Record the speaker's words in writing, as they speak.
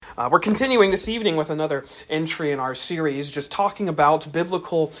We're continuing this evening with another entry in our series, just talking about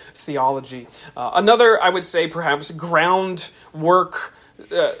biblical theology. Another, I would say, perhaps groundwork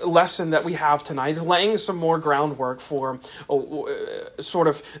lesson that we have tonight, laying some more groundwork for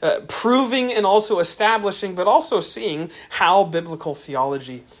proving and also establishing, but also seeing how biblical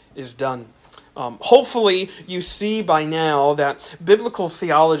theology is done. Hopefully you see by now that biblical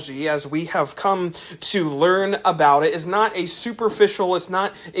theology, as we have come to learn about it, is not a superficial, it's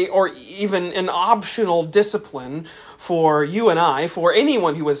not or even an optional discipline for you and I, for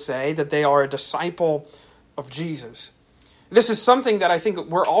anyone who would say that they are a disciple of Jesus. This is something that I think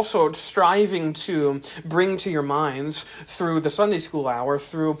we're also striving to bring to your minds through the Sunday school hour,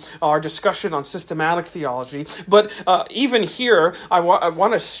 through our discussion on systematic theology. But even here, I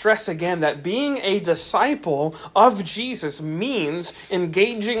want to stress again that being a disciple of Jesus means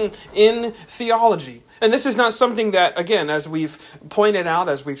engaging in theology. And this is not something that, again, as we've pointed out,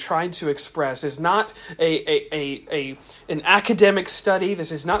 as we've tried to express, is not an academic study.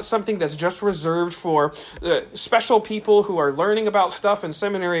 This is not something that's just reserved for special people who are learning about stuff in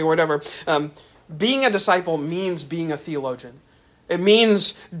seminary or whatever. Being a disciple means being a theologian. It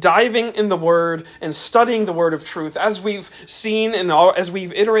means diving in the Word and studying the Word of truth. As we've seen and as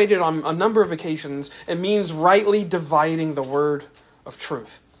we've iterated on a number of occasions, it means rightly dividing the Word of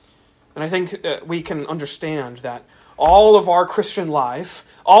truth. And I think we can understand that all of our Christian life,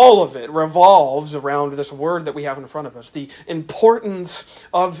 all of it revolves around this word that we have in front of us. The importance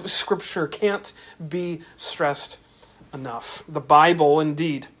of Scripture can't be stressed enough. The Bible,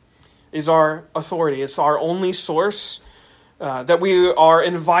 indeed, is our authority. It's our only source that we are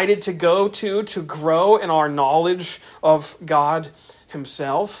invited to go to grow in our knowledge of God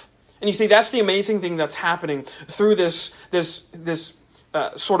Himself. And you see, that's the amazing thing that's happening through this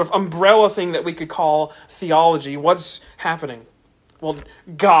sort of umbrella thing that we could call theology. What's happening? Well,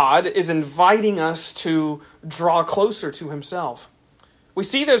 God is inviting us to draw closer to Himself. We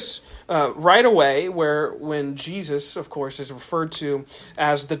see this right away when Jesus, of course, is referred to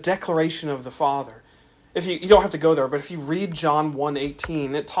as the declaration of the Father. If you don't have to go there, but if you read John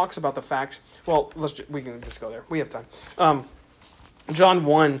 1:18, it talks about the fact, well, we can just go there. We have time. John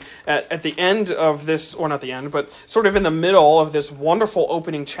 1, at the end of this, or not the end, but sort of in the middle of this wonderful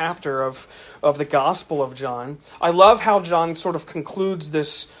opening chapter of the Gospel of John, I love how John sort of concludes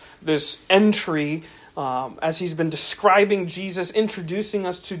this entry as he's been describing Jesus, introducing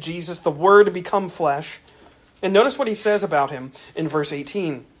us to Jesus, the Word become flesh. And notice what he says about Him in verse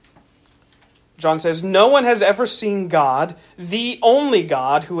 18. John says, "No one has ever seen God, the only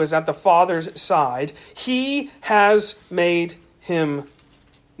God who is at the Father's side. He has made Him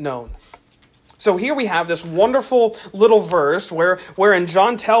known." So here we have this wonderful little verse wherein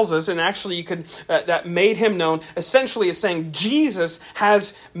John tells us, and actually you could that made Him known, essentially is saying Jesus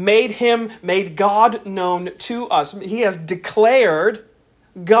has made God known to us. He has declared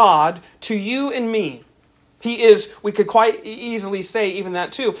God to you and me. He is, we could quite easily say even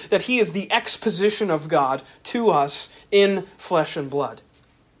that too, that He is the exposition of God to us in flesh and blood.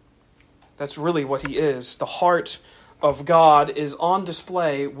 That's really what He is. The heart of God is on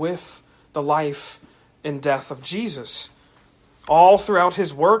display with the life and death of Jesus. All throughout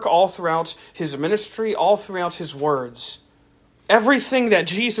His work, all throughout His ministry, all throughout His words. Everything that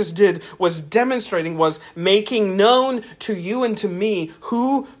Jesus did was demonstrating, was making known to you and to me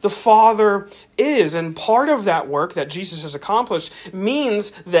who the Father is. And part of that work that Jesus has accomplished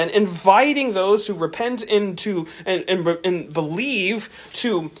means then inviting those who repent into and believe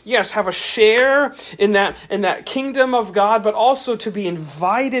to, yes, have a share in that kingdom of God, but also to be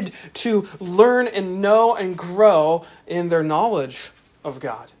invited to learn and know and grow in their knowledge of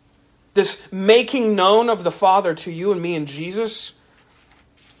God. This making known of the Father to you and me in Jesus,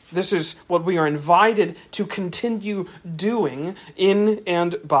 this is what we are invited to continue doing in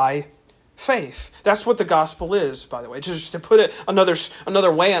and by faith. That's what the gospel is, by the way. Just to put it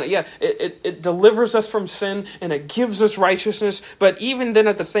another way on it, yeah, it delivers us from sin and it gives us righteousness, but even then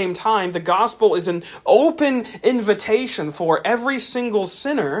at the same time, the gospel is an open invitation for every single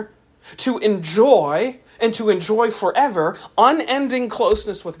sinner to enjoy, and to enjoy forever, unending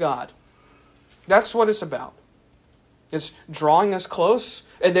closeness with God. That's what it's about. It's drawing us close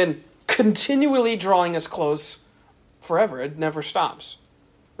and then continually drawing us close forever. It never stops.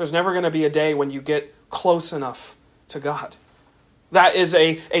 There's never going to be a day when you get close enough to God. That is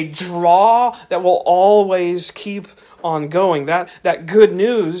a draw that will always keep on going. That good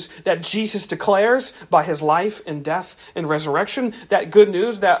news that Jesus declares by His life and death and resurrection, that good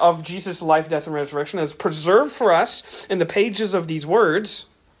news that of Jesus' life, death, and resurrection is preserved for us in the pages of these words.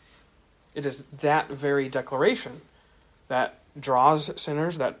 It is that very declaration that draws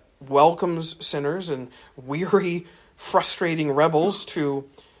sinners, that welcomes sinners and weary, frustrating rebels to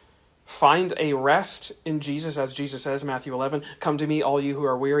find a rest in Jesus, as Jesus says, Matthew 11, "Come to me, all you who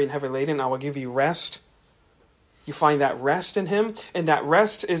are weary and heavy laden, and I will give you rest." You find that rest in him, and that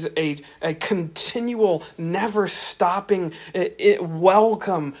rest is a continual, never-stopping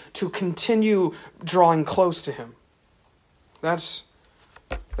welcome to continue drawing close to him. That's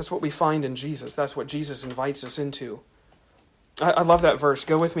what we find in Jesus. That's what Jesus invites us into. I love that verse.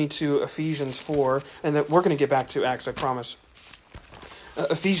 Go with me to Ephesians 4, and then we're going to get back to Acts, I promise.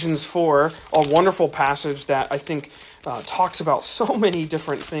 Ephesians 4, a wonderful passage that I think talks about so many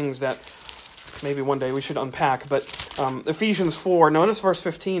different things that maybe one day we should unpack. But Ephesians 4, notice verse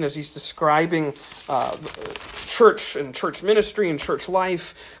 15 as he's describing church and church ministry and church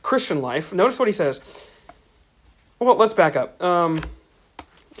life, Christian life. Notice what he says. Well, let's back up.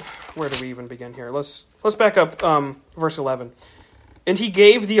 Where do we even begin here? Let's back up verse 11. "And he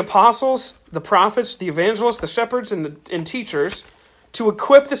gave the apostles, the prophets, the evangelists, the shepherds, and teachers to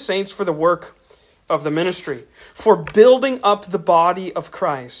equip the saints for the work of the ministry, for building up the body of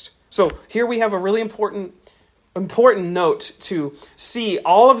Christ." So here we have a really important note to see.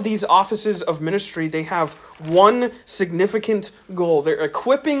 All of these offices of ministry, they have one significant goal. They're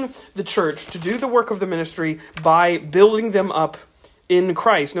equipping the church to do the work of the ministry by building them up in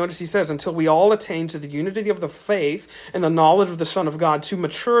Christ. Notice he says, "Until we all attain to the unity of the faith and the knowledge of the Son of God, to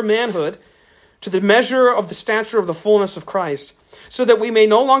mature manhood, to the measure of the stature of the fullness of Christ, so that we may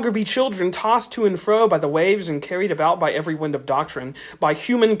no longer be children tossed to and fro by the waves and carried about by every wind of doctrine, by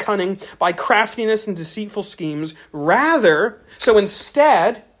human cunning, by craftiness and deceitful schemes. Rather," so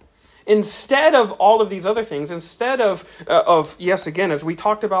instead of all of these other things, instead of yes, again, as we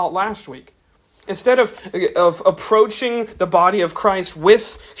talked about last week, instead of approaching the body of Christ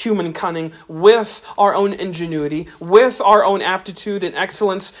with human cunning, with our own ingenuity, with our own aptitude and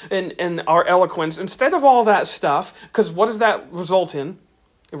excellence and our eloquence, instead of all that stuff, because what does that result in?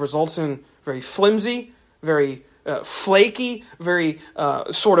 It results in very flimsy, very flaky, very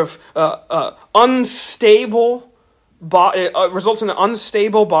unstable body. It results in an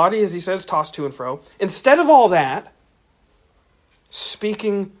unstable body, as he says, tossed to and fro. Instead of all that,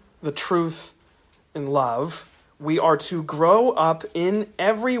 speaking the truth in love, we are to grow up in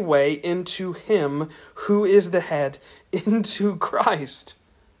every way into him who is the head, into Christ.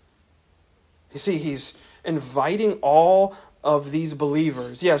 You see, he's inviting all of these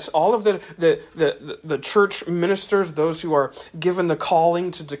believers. Yes, all of the church ministers, those who are given the calling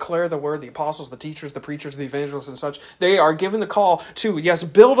to declare the word, the apostles, the teachers, the preachers, the evangelists and such, they are given the call to, yes,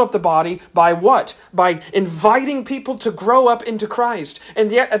 build up the body by what? By inviting people to grow up into Christ.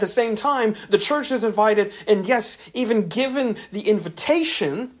 And yet at the same time, the church is invited and yes, even given the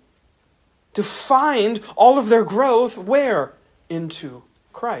invitation to find all of their growth where? Into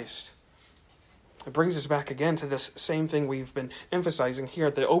Christ. It brings us back again to this same thing we've been emphasizing here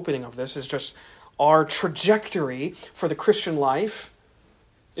at the opening of this, is just our trajectory for the Christian life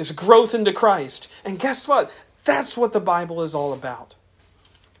is growth into Christ. And guess what? That's what the Bible is all about.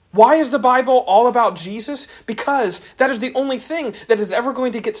 Why is the Bible all about Jesus? Because that is the only thing that is ever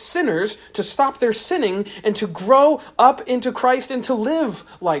going to get sinners to stop their sinning and to grow up into Christ and to live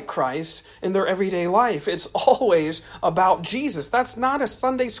like Christ in their everyday life. It's always about Jesus. That's not a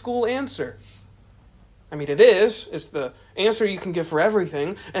Sunday school answer. I mean, it is. It's the answer you can give for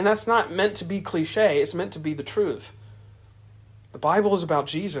everything, and that's not meant to be cliche. It's meant to be the truth. The Bible is about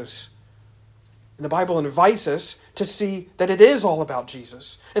Jesus. And the Bible invites us to see that it is all about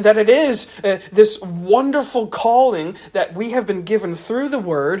Jesus, and that it is this wonderful calling that we have been given through the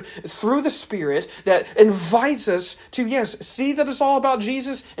Word, through the Spirit, that invites us to, yes, see that it's all about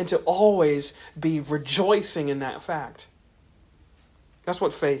Jesus, and to always be rejoicing in that fact. That's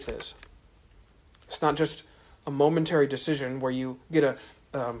what faith is. It's not just a momentary decision where you get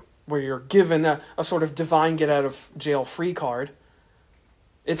where you're given a sort of divine get out of jail free card.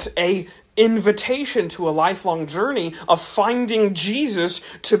 It's a invitation to a lifelong journey of finding Jesus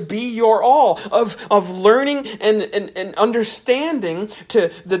to be your all, of learning and understanding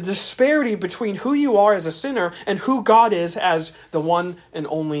to the disparity between who you are as a sinner and who God is as the one and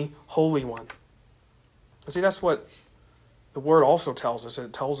only Holy One. See, that's what the Word also tells us.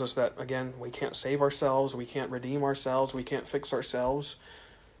 It tells us that, again, we can't save ourselves, we can't redeem ourselves, we can't fix ourselves.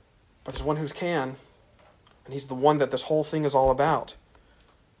 But there's one who can, and he's the one that this whole thing is all about.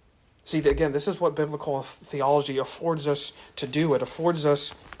 See, again, this is what biblical theology affords us to do. It affords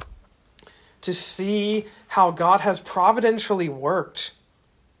us to see how God has providentially worked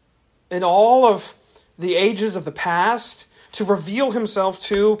in all of the ages of the past to reveal himself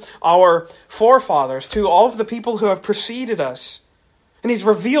to our forefathers, to all of the people who have preceded us, And he's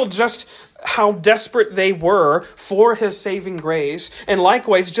revealed just how desperate they were for his saving grace, and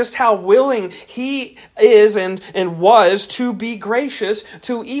likewise just how willing he is and was to be gracious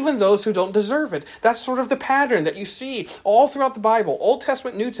to even those who don't deserve it. That's sort of the pattern that you see all throughout the Bible, Old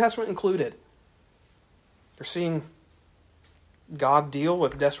Testament, New Testament included. You're seeing God deal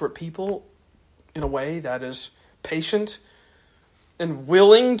with desperate people in a way that is patient and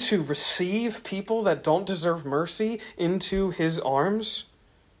willing to receive people that don't deserve mercy into his arms.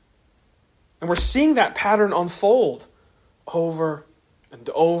 And we're seeing that pattern unfold over and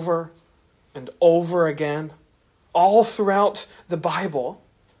over and over again. All throughout the Bible,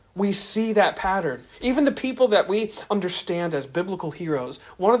 we see that pattern. Even the people that we understand as biblical heroes,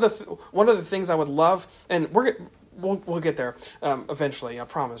 one of the things I would love, and we'll get there eventually, I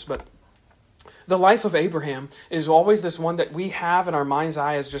promise, but the life of Abraham is always this one that we have in our mind's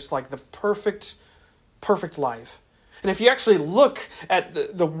eye as just like the perfect life. And if you actually look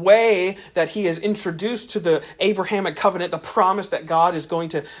at the way that he is introduced to the Abrahamic covenant, the promise that God is going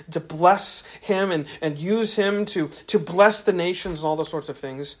to bless him and use him to bless the nations and all those sorts of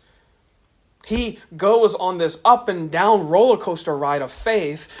things, he goes on this up and down roller coaster ride of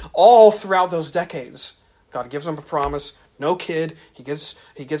faith all throughout those decades. God gives him a promise. No kid. He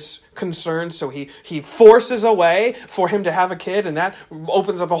gets concerned, so he forces a way for him to have a kid, and that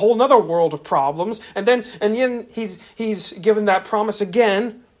opens up a whole other world of problems. And then he's given that promise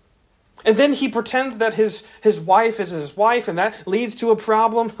again, and then he pretends that his wife is his wife, and that leads to a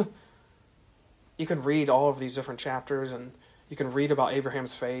problem. You can read all of these different chapters, and you can read about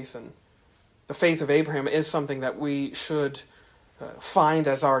Abraham's faith, and the faith of Abraham is something that we should find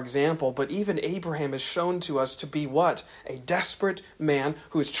as our example, but even Abraham is shown to us to be what? A desperate man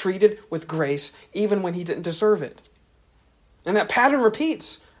who is treated with grace even when he didn't deserve it. And that pattern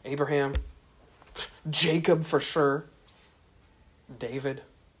repeats. Abraham, Jacob for sure, David.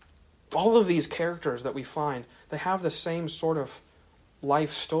 All of these characters that we find, they have the same sort of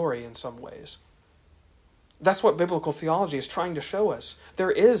life story in some ways. That's what biblical theology is trying to show us. There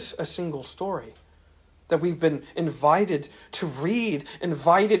is a single story that we've been invited to read,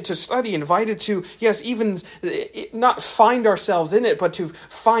 invited to study, invited to, yes, even not find ourselves in it, but to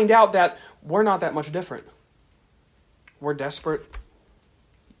find out that we're not that much different. We're desperate,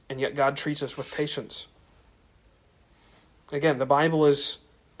 and yet God treats us with patience. Again, the Bible is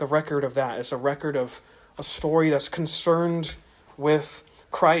the record of that. It's a record of a story that's concerned with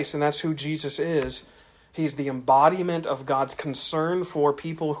Christ, and that's who Jesus is. He's the embodiment of God's concern for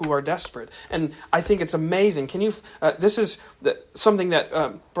people who are desperate. And I think it's amazing. This is something that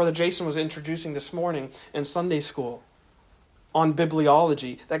Brother Jason was introducing this morning in Sunday school on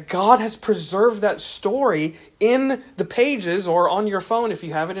bibliology, that God has preserved that story in the pages or on your phone if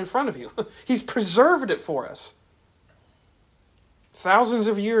you have it in front of you. He's preserved it for us. Thousands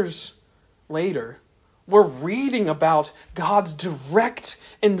of years later, we're reading about God's direct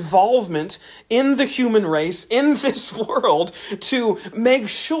involvement in the human race, in this world, to make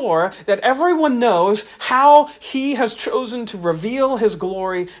sure that everyone knows how he has chosen to reveal his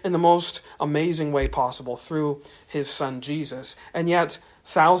glory in the most amazing way possible through his son Jesus. And yet,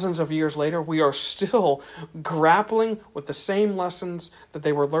 thousands of years later, we are still grappling with the same lessons that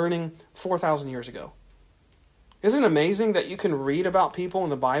they were learning 4,000 years ago. Isn't it amazing that you can read about people in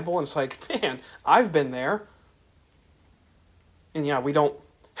the Bible and it's like, man, I've been there. And yeah, we don't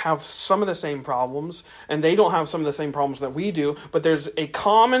have some of the same problems, and they don't have some of the same problems that we do, but there's a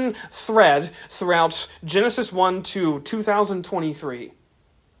common thread throughout Genesis 1 to 2023.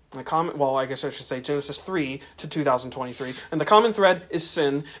 I guess I should say Genesis 3 to 2023. And the common thread is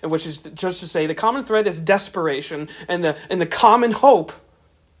sin, which is just to say the common thread is desperation, and the common hope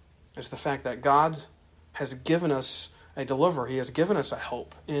is the fact that God has given us a deliverer. He has given us a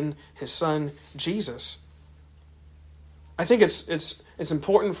hope in his son, Jesus. I think it's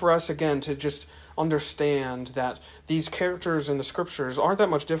important for us, again, to just understand that these characters in the scriptures aren't that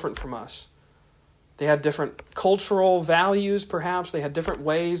much different from us. They had different cultural values, perhaps. They had different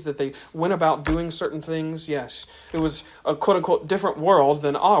ways that they went about doing certain things. Yes, it was a quote-unquote different world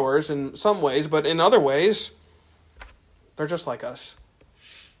than ours in some ways, but in other ways, they're just like us.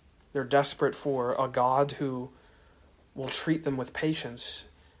 They're desperate for a God who will treat them with patience.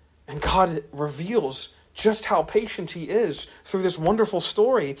 And God reveals just how patient he is through this wonderful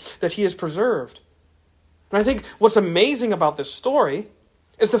story that he has preserved. And I think what's amazing about this story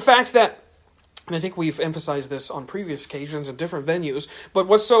is the fact that And I think we've emphasized this on previous occasions in different venues. But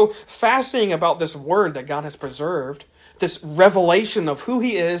what's so fascinating about this word that God has preserved, this revelation of who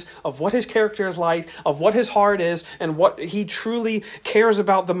he is, of what his character is like, of what his heart is, and what he truly cares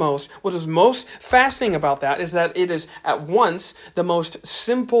about the most, what is most fascinating about that is that it is at once the most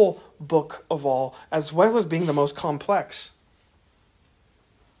simple book of all, as well as being the most complex.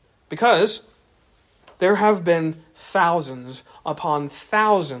 Because there have been thousands upon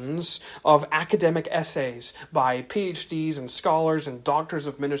thousands of academic essays by PhDs and scholars and doctors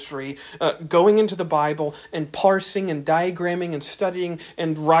of ministry going into the Bible and parsing and diagramming and studying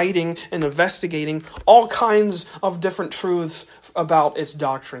and writing and investigating all kinds of different truths about its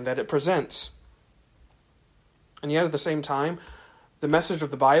doctrine that it presents. And yet at the same time, the message of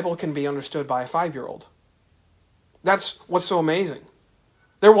the Bible can be understood by a 5-year-old. That's what's so amazing.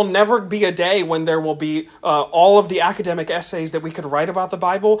 There will never be a day when there will be all of the academic essays that we could write about the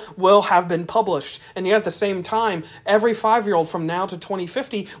Bible will have been published. And yet at the same time, every 5-year-old from now to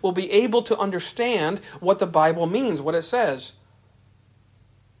 2050 will be able to understand what the Bible means, what it says.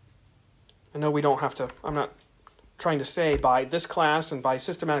 I know we don't have to, I'm not trying to say by this class and by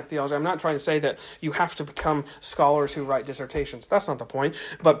systematic theology, I'm not trying to say that you have to become scholars who write dissertations. That's not the point.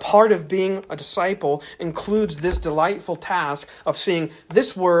 But part of being a disciple includes this delightful task of seeing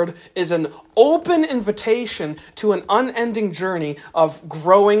this word is an open invitation to an unending journey of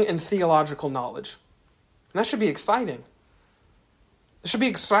growing in theological knowledge. And that should be exciting. It should be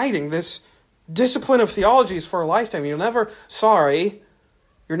exciting. This discipline of theology is for a lifetime. You're never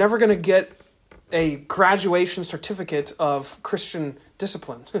going to get a graduation certificate of Christian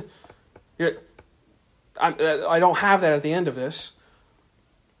discipline. I don't have that at the end of this.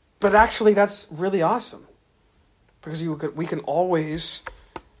 But actually, that's really awesome. Because we can always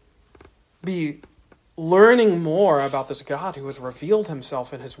be learning more about this God who has revealed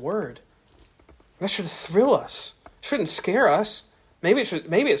himself in his word. That should thrill us. It shouldn't scare us. Maybe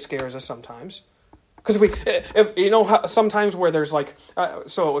it scares us sometimes. Because sometimes where there's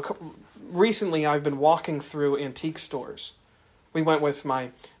recently, I've been walking through antique stores. We went with my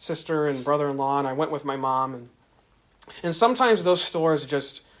sister and brother-in-law, and I went with my mom. And sometimes those stores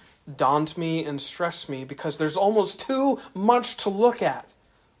just daunt me and stress me because there's almost too much to look at.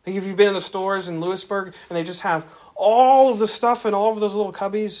 Like if you've been in the stores in Lewisburg, and they just have all of the stuff in all of those little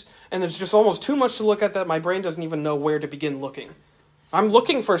cubbies, and there's just almost too much to look at that my brain doesn't even know where to begin looking. I'm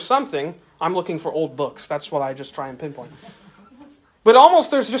looking for something. I'm looking for old books. That's what I just try and pinpoint. But almost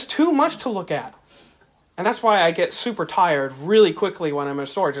there's just too much to look at. And that's why I get super tired really quickly when I'm in a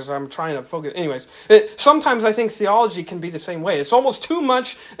store, because I'm trying to focus. Anyways, sometimes I think theology can be the same way. It's almost too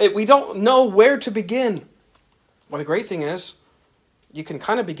much. We don't know where to begin. Well, the great thing is, you can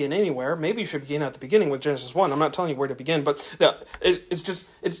kind of begin anywhere. Maybe you should begin at the beginning with Genesis 1. I'm not telling you where to begin, but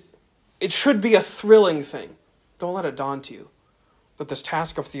it should be a thrilling thing. Don't let it daunt you that this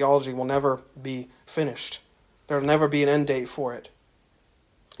task of theology will never be finished. There will never be an end date for it.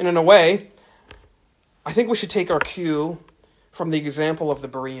 And in a way, I think we should take our cue from the example of the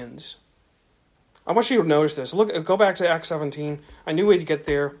Bereans. I want you to notice this. Go back to Acts 17. I knew we'd get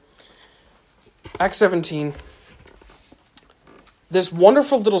there. Acts 17. This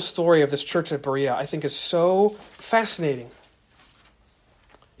wonderful little story of this church at Berea, I think, is so fascinating.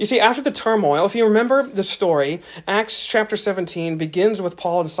 You see, after the turmoil, if you remember the story, Acts chapter 17 begins with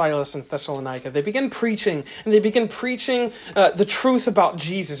Paul and Silas in Thessalonica. They begin preaching, and they begin preaching the truth about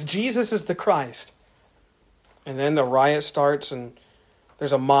Jesus. Jesus is the Christ. And then the riot starts, and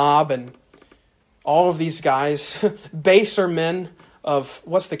there's a mob, and all of these guys, baser men of,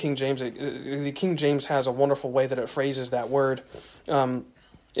 what's the King James? The King James has a wonderful way that it phrases that word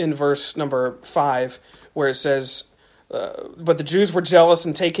in verse number 5, where it says, but the Jews were jealous,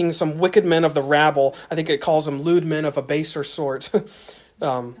 and taking some wicked men of the rabble, I think it calls them lewd men of a baser sort.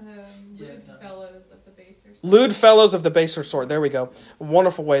 Lewd fellows of the baser sort. There we go. A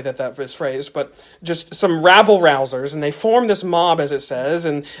wonderful way that is phrased. But just some rabble rousers, and they form this mob, as it says,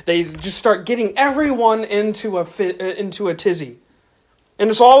 and they just start getting everyone into a tizzy. And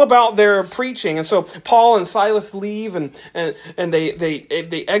it's all about their preaching. And so Paul and Silas leave, and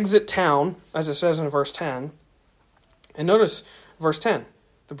they exit town, as it says in verse 10. And notice verse 10.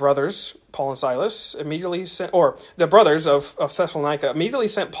 The brothers, Paul and Silas, the brothers of Thessalonica immediately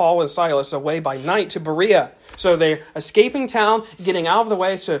sent Paul and Silas away by night to Berea. So they're escaping town, getting out of the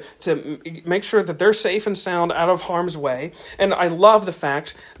way to make sure that they're safe and sound out of harm's way. And I love the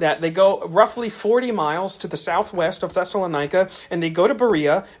fact that they go roughly 40 miles to the southwest of Thessalonica, and they go to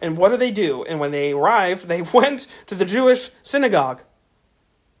Berea, and what do? And when they arrive, they went to the Jewish synagogue.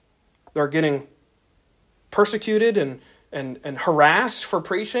 They're getting persecuted and and harassed for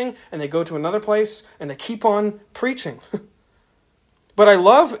preaching, and they go to another place and they keep on preaching. But I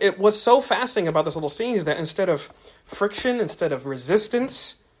love it. What's so fascinating about this little scene is that instead of friction, instead of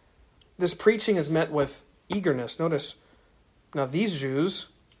resistance, this preaching is met with eagerness. Notice, now these Jews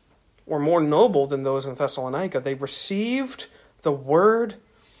were more noble than those in Thessalonica. They received the word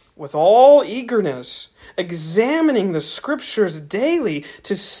with all eagerness, examining the scriptures daily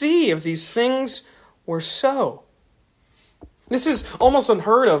to see if these things were so. This is almost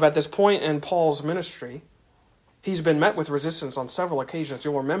unheard of at this point in Paul's ministry. He's been met with resistance on several occasions.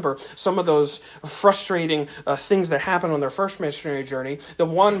 You'll remember some of those frustrating things that happened on their first missionary journey. The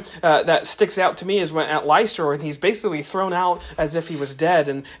one that sticks out to me is when at Lystra, and he's basically thrown out as if he was dead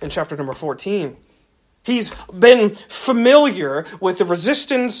in chapter number 14. He's been familiar with the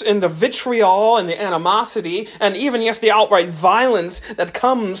resistance and the vitriol and the animosity and even, yes, the outright violence that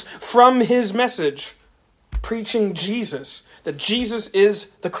comes from his message. Preaching Jesus, that Jesus is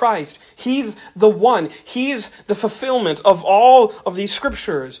the Christ. He's the one. He's the fulfillment of all of these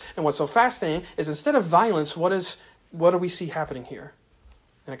scriptures. And what's so fascinating is instead of violence, what do we see happening here?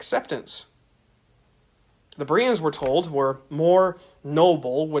 An acceptance. The Bereans, we're told, were more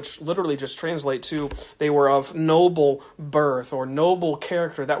noble, which literally just translate to they were of noble birth or noble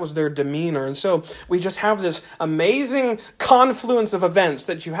character. That was their demeanor. And so we just have this amazing confluence of events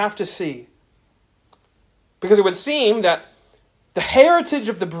that you have to see. Because it would seem that the heritage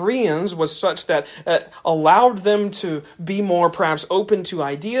of the Bereans was such that it allowed them to be more perhaps open to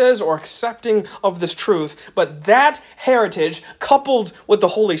ideas or accepting of this truth. But that heritage, coupled with the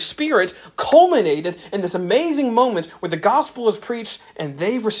Holy Spirit, culminated in this amazing moment where the gospel is preached and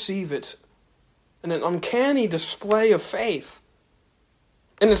they receive it in an uncanny display of faith.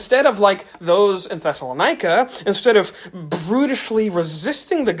 And instead of like those in Thessalonica, instead of brutally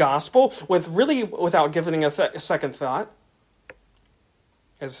resisting the gospel without giving a second thought,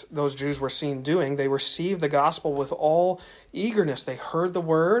 as those Jews were seen doing, they received the gospel with all eagerness. They heard the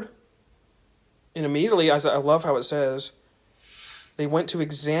word, and immediately, as I love how it says, they went to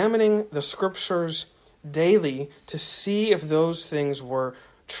examining the scriptures daily to see if those things were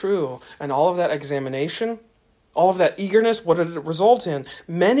true. And all of that examination, all of that eagerness, what did it result in?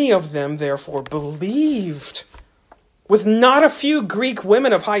 Many of them, therefore, believed, with not a few Greek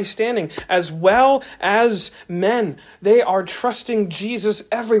women of high standing, as well as men. They are trusting Jesus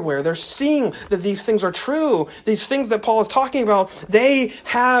everywhere. They're seeing that these things are true. These things that Paul is talking about, they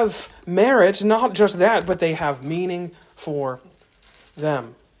have merit. Not just that, but they have meaning for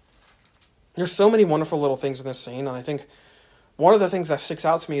them. There's so many wonderful little things in this scene, and I think one of the things that sticks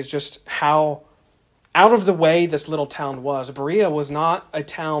out to me is just how out of the way this little town was. Berea was not a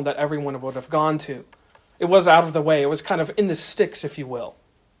town that everyone would have gone to. It was out of the way. It was kind of in the sticks, if you will.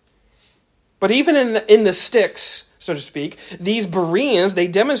 But even in the sticks, so to speak, these Bereans, they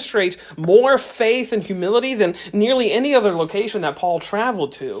demonstrate more faith and humility than nearly any other location that Paul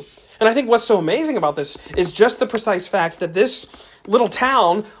traveled to. And I think what's so amazing about this is just the precise fact that this little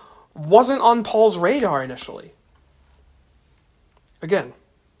town wasn't on Paul's radar initially. Again,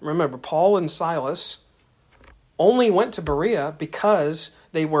 remember, Paul and Silas only went to Berea because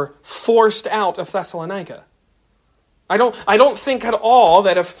they were forced out of Thessalonica. I don't think at all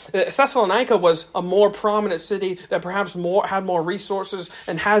that if Thessalonica was a more prominent city that perhaps had more resources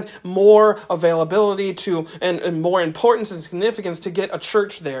and had more availability to and more importance and significance to get a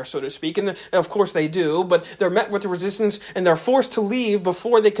church there, so to speak. And of course they do, but they're met with resistance and they're forced to leave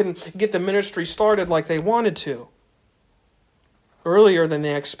before they can get the ministry started like they wanted to. Earlier than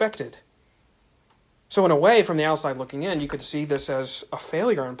they expected. So in a way, from the outside looking in, you could see this as a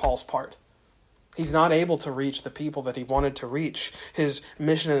failure on Paul's part. He's not able to reach the people that he wanted to reach. His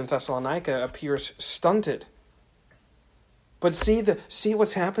mission in Thessalonica appears stunted. But see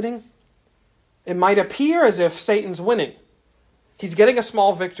what's happening? It might appear as if Satan's winning. He's getting a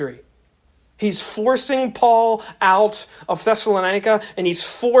small victory. He's forcing Paul out of Thessalonica, and he's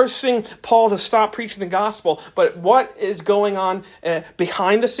forcing Paul to stop preaching the gospel. But what is going on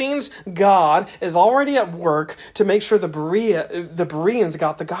behind the scenes? God is already at work to make sure the Bereans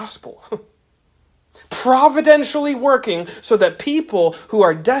got the gospel. Providentially working so that people who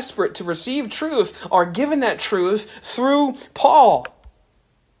are desperate to receive truth are given that truth through Paul.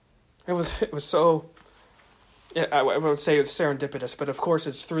 It was so... I would say it's serendipitous, but of course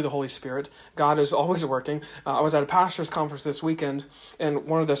it's through the Holy Spirit. God is always working. I was at a pastor's conference this weekend, and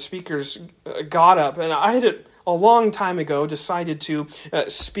one of the speakers got up, and I had it a long time ago decided to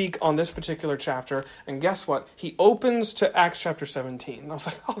speak on this particular chapter, and guess what? He opens to Acts chapter 17. I was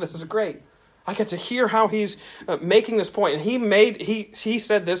like, oh, this is great. I get to hear how he's making this point, and he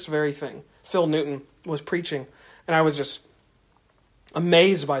said this very thing. Phil Newton was preaching And I was just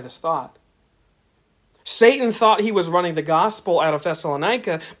amazed by this thought. Satan thought he was running the gospel out of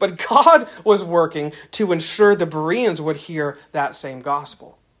Thessalonica, but God was working to ensure the Bereans would hear that same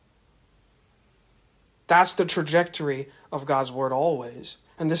gospel. That's the trajectory of God's word always.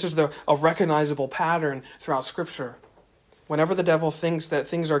 And this is a recognizable pattern throughout Scripture. Whenever the devil thinks that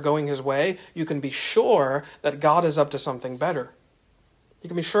things are going his way, you can be sure that God is up to something better. You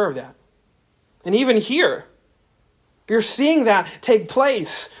can be sure of that. And even here, you're seeing that take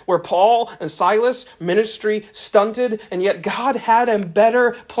place where Paul and Silas' ministry stunted, and yet God had a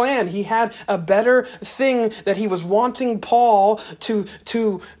better plan. He had a better thing that he was wanting Paul to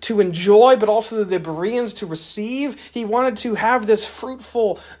enjoy, but also the Bereans to receive. He wanted to have this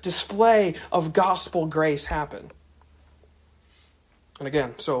fruitful display of gospel grace happen. And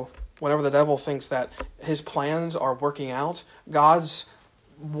again, so whenever the devil thinks that his plans are working out, God's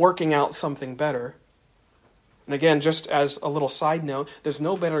working out something better. And again, just as a little side note, there's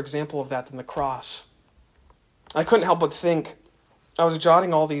no better example of that than the cross. I couldn't help but think, I was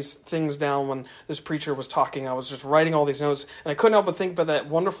jotting all these things down when this preacher was talking. I was just writing all these notes, and I couldn't help but think about that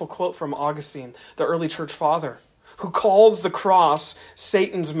wonderful quote from Augustine, the early church father, who calls the cross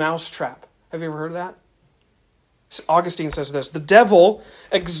Satan's mousetrap. Have you ever heard of that? Augustine says this: the devil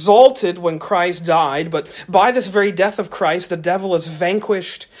exulted when Christ died, but by this very death of Christ, the devil is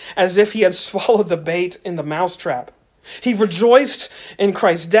vanquished as if he had swallowed the bait in the mousetrap. He rejoiced in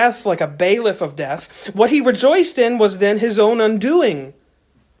Christ's death like a bailiff of death. What he rejoiced in was then his own undoing.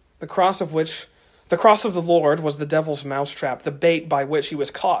 The cross of the Lord was the devil's mousetrap. The bait by which he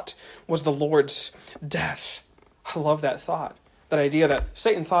was caught was the Lord's death. I love that thought. That idea that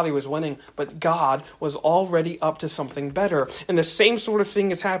Satan thought he was winning, but God was already up to something better. And the same sort of thing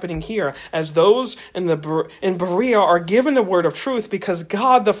is happening here, as those in Berea are given the word of truth because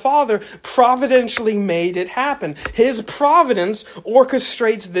God the Father providentially made it happen. His providence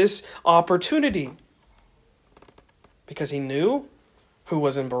orchestrates this opportunity. Because he knew who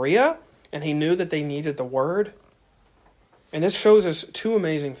was in Berea, and he knew that they needed the word. And this shows us two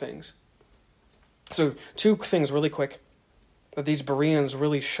amazing things. So, two things really quick that these Bereans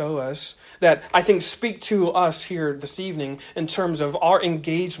really show us, that I think speak to us here this evening in terms of our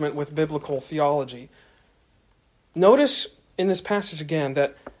engagement with biblical theology. Notice in this passage again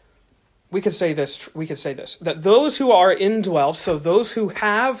that we could say this, that those who are indwelt, so those who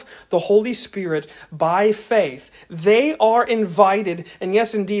have the Holy Spirit by faith, they are invited, and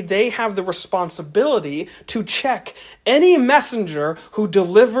yes, indeed, they have the responsibility to check any messenger who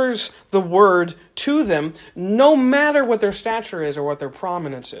delivers the word to them, no matter what their stature is or what their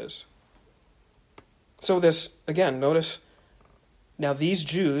prominence is. So this, again, notice, now these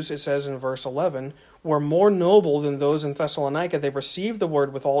Jews, it says in verse 11, were more noble than those in Thessalonica. They received the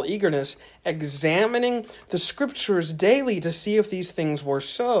word with all eagerness, examining the scriptures daily to see if these things were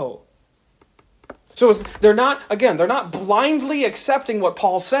so. So they're not blindly accepting what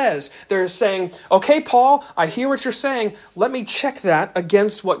Paul says. They're saying, okay, Paul, I hear what you're saying. Let me check that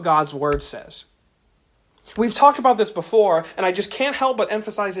against what God's word says. We've talked about this before, and I just can't help but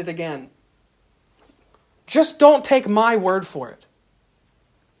emphasize it again. Just don't take my word for it.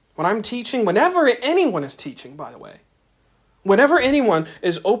 When I'm teaching, whenever anyone is teaching, by the way, whenever anyone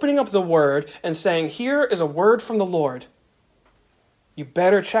is opening up the word and saying, here is a word from the Lord, you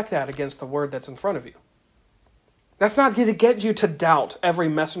better check that against the word that's in front of you. That's not going to get you to doubt every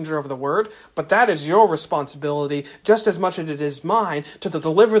messenger of the word, but that is your responsibility just as much as it is mine to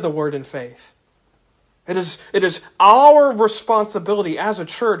deliver the word in faith. It is our responsibility as a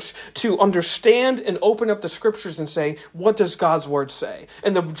church to understand and open up the scriptures and say, what does God's word say?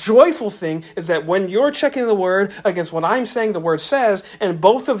 And the joyful thing is that when you're checking the word against what I'm saying the word says, and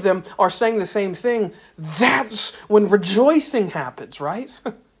both of them are saying the same thing, that's when rejoicing happens, right?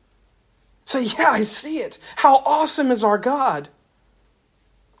 So yeah, I see it. How awesome is our God?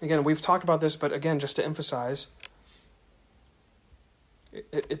 Again, we've talked about this, but again, just to emphasize,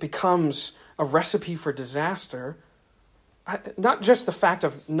 it becomes a recipe for disaster. Not just the fact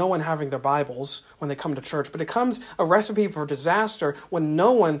of no one having their Bibles when they come to church, but it becomes a recipe for disaster when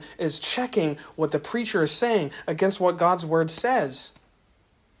no one is checking what the preacher is saying against what God's word says.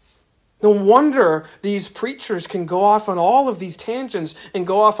 No wonder these preachers can go off on all of these tangents and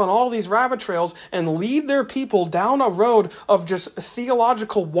go off on all these rabbit trails and lead their people down a road of just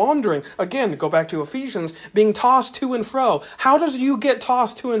theological wandering. Again, go back to Ephesians, being tossed to and fro. How does you get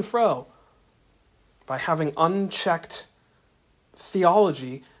tossed to and fro? By having unchecked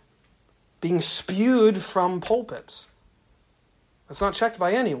theology being spewed from pulpits. That's not checked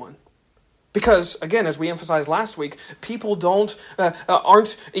by anyone. Because, again, as we emphasized last week, people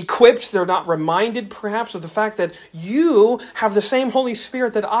aren't equipped, they're not reminded perhaps of the fact that you have the same Holy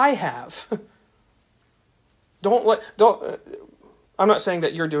Spirit that I have. I'm not saying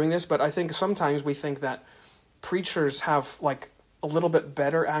that you're doing this, but I think sometimes we think that preachers have like a little bit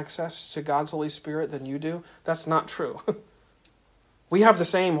better access to God's Holy Spirit than you do. That's not true. We have the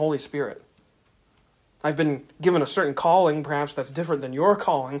same Holy Spirit. I've been given a certain calling, perhaps that's different than your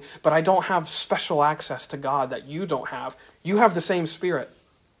calling, but I don't have special access to God that you don't have. You have the same Spirit.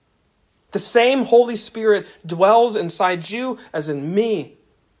 The same Holy Spirit dwells inside you as in me.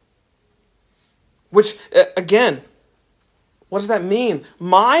 Which, again, what does that mean?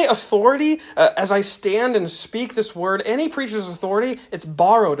 My authority, as I stand and speak this word, any preacher's authority, it's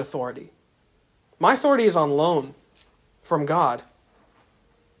borrowed authority. My authority is on loan from God.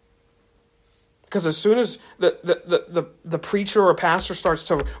 Because as soon as the preacher or pastor starts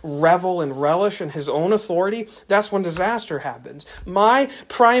to revel and relish in his own authority, that's when disaster happens. My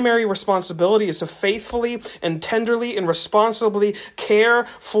primary responsibility is to faithfully and tenderly and responsibly care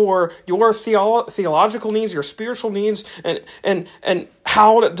for your theological needs, your spiritual needs, and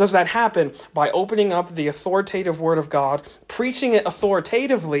how does that happen? By opening up the authoritative Word of God, preaching it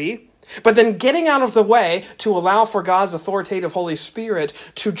authoritatively, but then getting out of the way to allow for God's authoritative Holy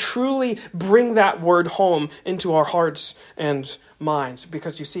Spirit to truly bring that word home into our hearts and minds.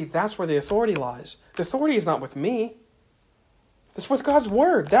 Because you see, that's where the authority lies. The authority is not with me. It's with God's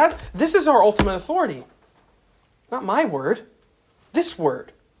word. This is our ultimate authority. Not my word. This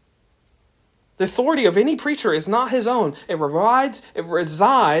word. The authority of any preacher is not his own. It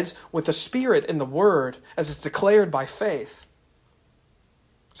resides with the Spirit in the word as it's declared by faith.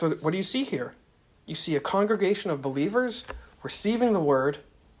 So what do you see here? You see a congregation of believers receiving the word,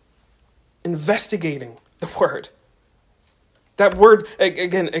 investigating the word. That word,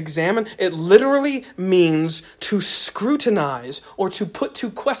 again, examine, it literally means to scrutinize or to put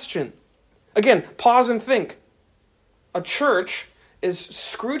to question. Again, pause and think. A church is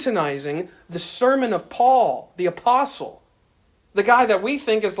scrutinizing the sermon of Paul, the apostle, the guy that we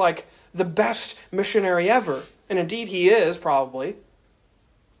think is like the best missionary ever. And indeed he is, probably.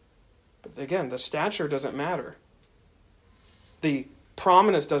 But again, the stature doesn't matter. The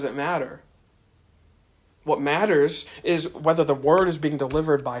prominence doesn't matter. What matters is whether the word is being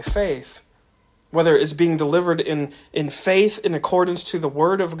delivered by faith, whether it's being delivered in faith in accordance to the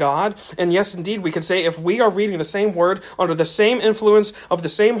word of God. And yes, indeed, we could say if we are reading the same word under the same influence of the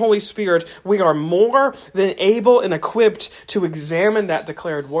same Holy Spirit, we are more than able and equipped to examine that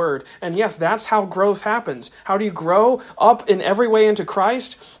declared word. And yes, that's how growth happens. How do you grow up in every way into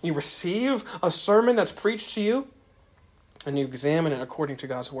Christ? You receive a sermon that's preached to you, and you examine it according to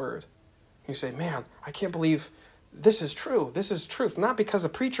God's word. You say, man, I can't believe this is true. This is truth. Not because a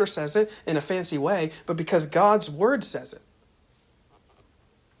preacher says it in a fancy way, but because God's word says it.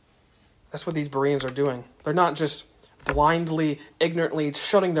 That's what these Bereans are doing. They're not just blindly, ignorantly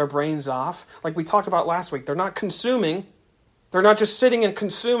shutting their brains off. Like we talked about last week, they're not consuming. They're not just sitting and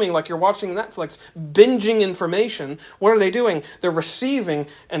consuming like you're watching Netflix, binging information. What are they doing? They're receiving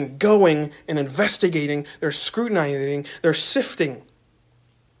and going and investigating. They're scrutinizing. They're sifting.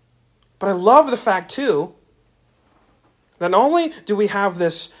 But I love the fact, too, that not only do we have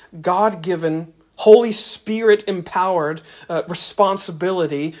this God-given, Holy Spirit-empowered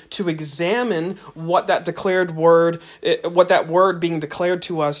responsibility to examine what that declared word, what that word being declared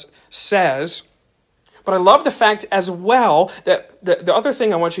to us says, but I love the fact as well that the other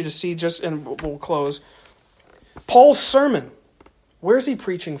thing I want you to see, just and we'll close, Paul's sermon. Where's he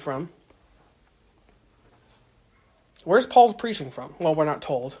preaching from? Where's Paul preaching from? Well, we're not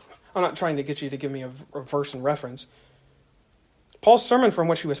told. I'm not trying to get you to give me a verse and reference. Paul's sermon from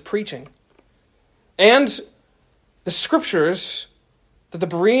which he was preaching, and the scriptures that the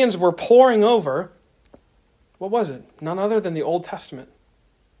Bereans were poring over, what was it? None other than the Old Testament.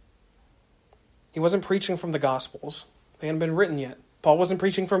 He wasn't preaching from the Gospels. They hadn't been written yet. Paul wasn't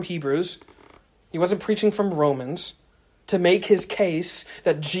preaching from Hebrews. He wasn't preaching from Romans to make his case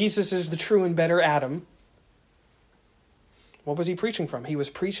that Jesus is the true and better Adam. What was he preaching from? He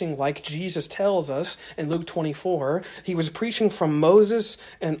was preaching like Jesus tells us in Luke 24. He was preaching from Moses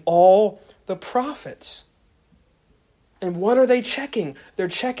and all the prophets. And what are they checking? They're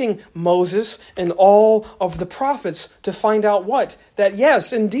checking Moses and all of the prophets to find out what? That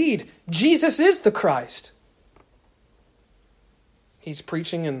yes, indeed, Jesus is the Christ. He's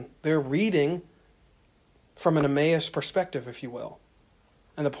preaching and they're reading from an Emmaus perspective, if you will.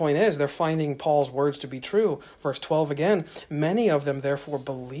 And the point is, they're finding Paul's words to be true. Verse 12 again, many of them therefore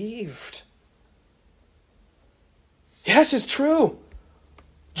believed. Yes, it's true.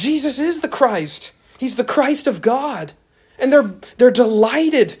 Jesus is the Christ. He's the Christ of God. And they're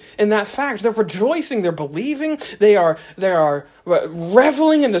delighted in that fact. They're rejoicing. They're believing. They are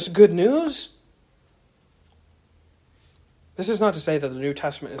reveling in this good news. This is not to say that the New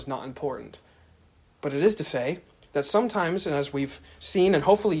Testament is not important, but it is to say that sometimes, and as we've seen, and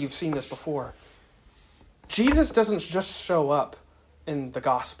hopefully you've seen this before, Jesus doesn't just show up in the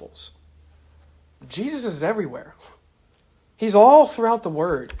Gospels. Jesus is everywhere. He's all throughout the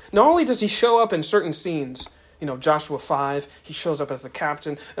Word. Not only does he show up in certain scenes, Joshua 5, he shows up as the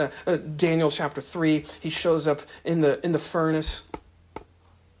captain. Daniel chapter 3, he shows up in the furnace.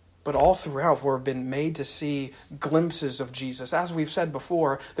 But all throughout, we've been made to see glimpses of Jesus. As we've said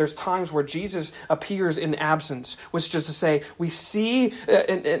before, there's times where Jesus appears in absence, which is to say, we see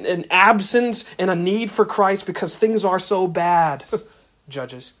an absence and a need for Christ because things are so bad.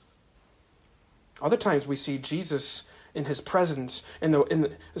 Judges. Other times we see Jesus in his presence,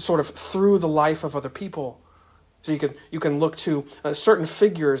 in sort of through the life of other people. So you can look to certain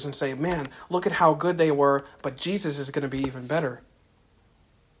figures and say, man, look at how good they were, but Jesus is going to be even better.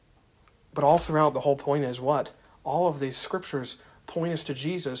 But all throughout, the whole point is what? All of these scriptures point us to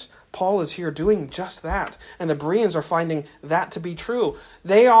Jesus. Paul is here doing just that. And the Bereans are finding that to be true.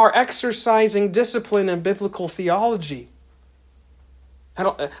 They are exercising discipline in biblical theology.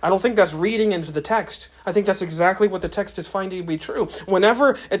 I don't think that's reading into the text. I think that's exactly what the text is finding to be true.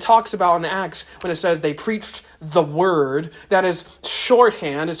 Whenever it talks about in Acts, when it says they preached the word, that is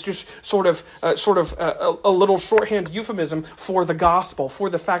shorthand. It's just sort of a little shorthand euphemism for the gospel, for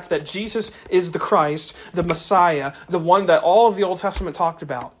the fact that Jesus is the Christ, the Messiah, the one that all of the Old Testament talked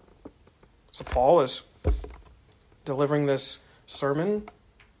about. So Paul is delivering this sermon.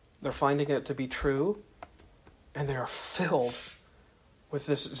 They're finding it to be true, and they are filled with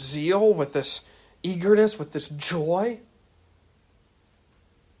this zeal, with this eagerness, with this joy,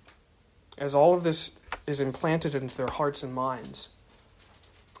 as all of this is implanted into their hearts and minds.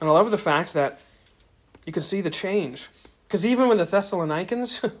 And I love the fact that you can see the change. Because even when the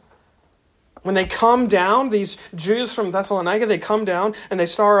Thessalonians, when they come down, these Jews from Thessalonica, they come down and they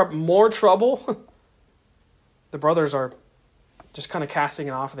stir up more trouble, the brothers are just kind of casting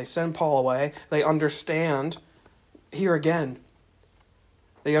it off. They send Paul away. They understand, here again,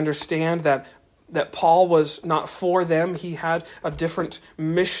 they understand that Paul was not for them. He had a different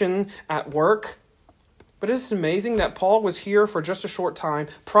mission at work. But it's amazing that Paul was here for just a short time,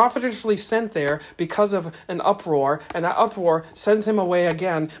 providentially sent there because of an uproar, and that uproar sends him away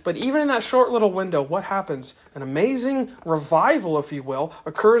again. But even in that short little window, what happens? An amazing revival, if you will,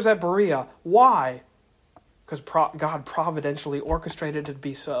 occurs at Berea. Why? Because God providentially orchestrated it to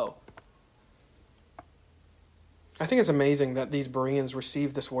be so. I think it's amazing that these Bereans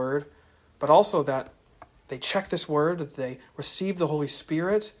received this word, but also that they check this word, that they receive the Holy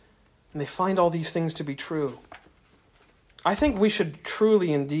Spirit, and they find all these things to be true. I think we should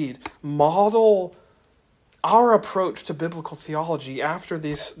truly indeed model our approach to biblical theology after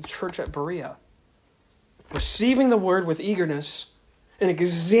this church at Berea. Receiving the word with eagerness and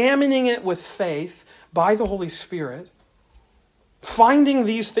examining it with faith by the Holy Spirit, finding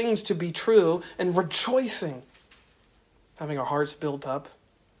these things to be true and rejoicing, having our hearts built up,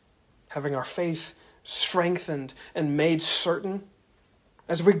 having our faith strengthened and made certain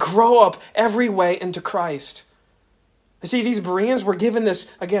as we grow up every way into Christ. You see, these Bereans were given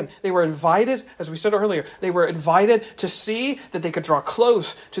this, again, they were invited, as we said earlier, they were invited to see that they could draw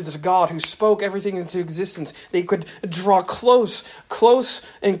close to this God who spoke everything into existence. They could draw close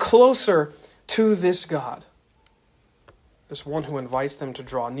and closer to this God. This one who invites them to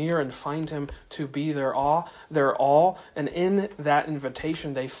draw near and find him to be their all. And in that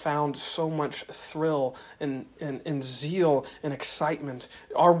invitation, they found so much thrill and zeal and excitement.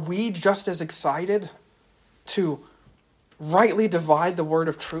 Are we just as excited to rightly divide the word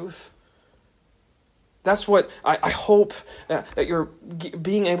of truth? That's what I hope that you're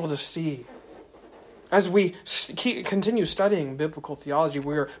being able to see. As we continue studying biblical theology,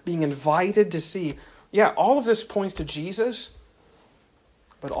 we're being invited to see, all of this points to Jesus,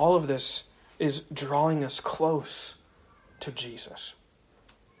 but all of this is drawing us close to Jesus.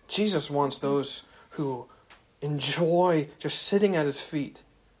 Jesus wants those who enjoy just sitting at his feet,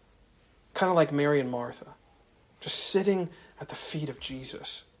 kind of like Mary and Martha, just sitting at the feet of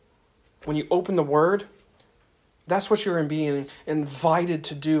Jesus. When you open the Word, that's what you're being invited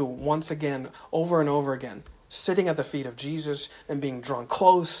to do once again, over and over again, sitting at the feet of Jesus and being drawn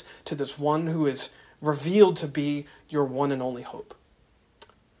close to this one who is revealed to be your one and only hope.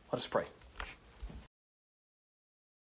 Let us pray.